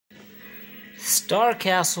Star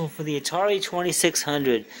Castle for the Atari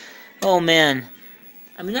 2600. Oh man,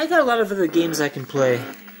 I mean, I got a lot of other games I can play.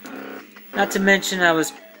 Not to mention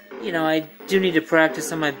I do need to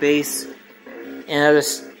practice on my bass and other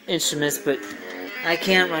instruments, but I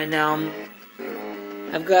can't right now.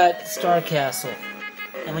 I've got Star Castle.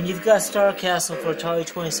 And when you've got Star Castle for Atari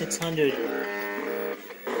 2600,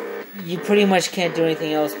 you pretty much can't do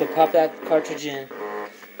anything else but pop that cartridge in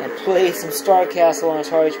and play some Star Castle on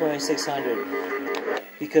Atari 2600.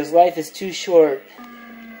 Because life is too short.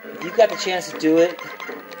 If you've got the chance to do it,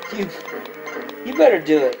 you better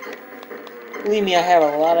do it. Believe me, I have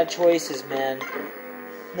a lot of choices, man.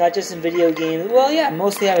 Not just in video games. Well, yeah,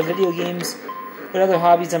 mostly out of video games, but other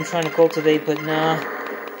hobbies I'm trying to cultivate, but nah.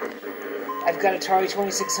 I've got Atari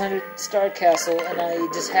 2600 Star Castle, and I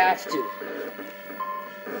just have to.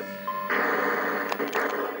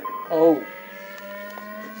 Oh.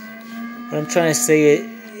 What I'm trying to say,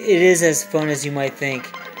 it is as fun as you might think.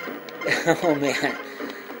 Oh, man.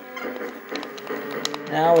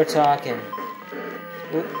 Now we're talking.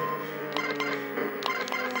 Oop.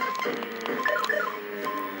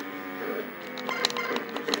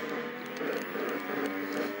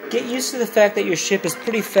 Get used to the fact that your ship is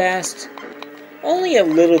pretty fast. Only a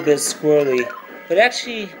little bit squirrely. But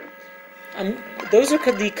actually, those are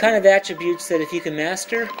the kind of attributes that if you can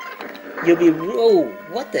master, you'll be... Oh,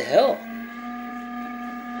 what the hell?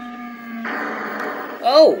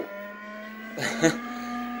 Oh!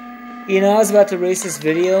 You know, I was about to erase this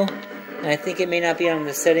video, and I think it may not be on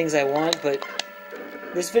the settings I want, but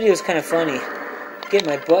this video is kind of funny. Getting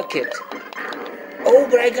my butt kicked. Oh,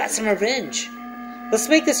 but I got some revenge. Let's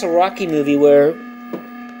make this a Rocky movie where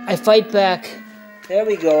I fight back. There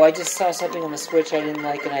we go. I just saw something on the Switch I didn't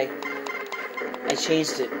like, and I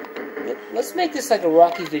changed it. Let's make this like a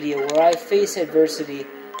Rocky video where I face adversity.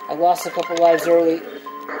 I lost a couple lives early,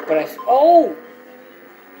 but oh!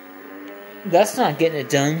 That's not getting it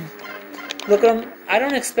done. Look, I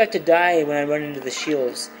don't expect to die when I run into the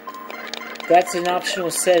shields. That's an optional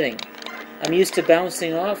setting. I'm used to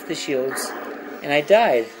bouncing off the shields, and I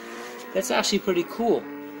died. That's actually pretty cool.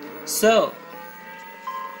 So,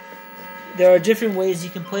 there are different ways you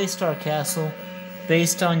can play Star Castle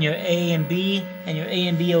based on your A and B, and your A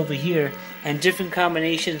and B over here, and different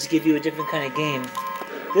combinations give you a different kind of game.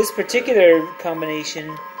 This particular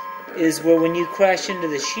combination is where when you crash into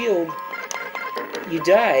the shield, you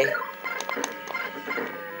die.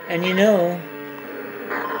 And you know,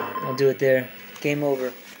 I'll do it there. Game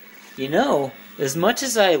over. You know, as much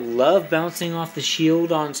as I love bouncing off the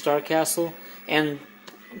shield on Star Castle, and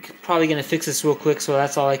I'm probably going to fix this real quick so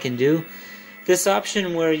that's all I can do, this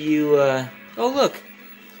option where you, oh look,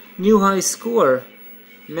 new high score,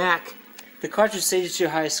 Mac. The cartridge saves your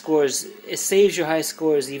high scores. It saves your high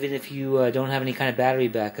scores even if you don't have any kind of battery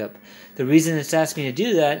backup. The reason it's asking me to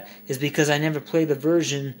do that is because I never played the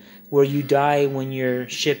version where you die when your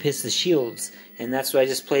ship hits the shields. And that's what I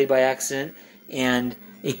just played by accident. And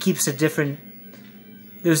it keeps a different...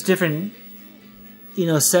 There's different,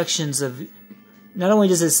 sections of... Not only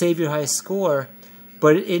does it save your high score,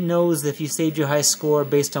 but it knows if you saved your high score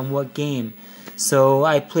based on what game. So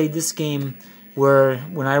I played this game where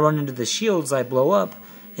when I run into the shields, I blow up,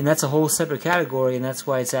 and that's a whole separate category, and that's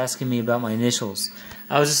why it's asking me about my initials.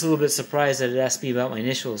 I was just a little bit surprised that it asked me about my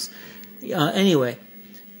initials. Anyway,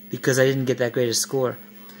 because I didn't get that great a score.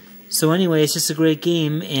 So anyway, it's just a great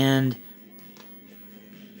game, and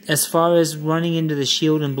as far as running into the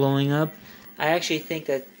shield and blowing up, I actually think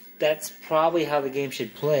that that's probably how the game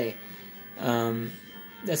should play.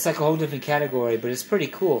 That's like a whole different category, but it's pretty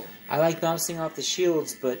cool. I like bouncing off the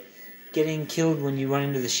shields, but getting killed when you run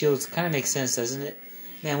into the shields kind of makes sense, doesn't it?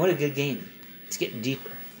 Man, what a good game. It's getting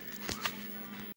deeper.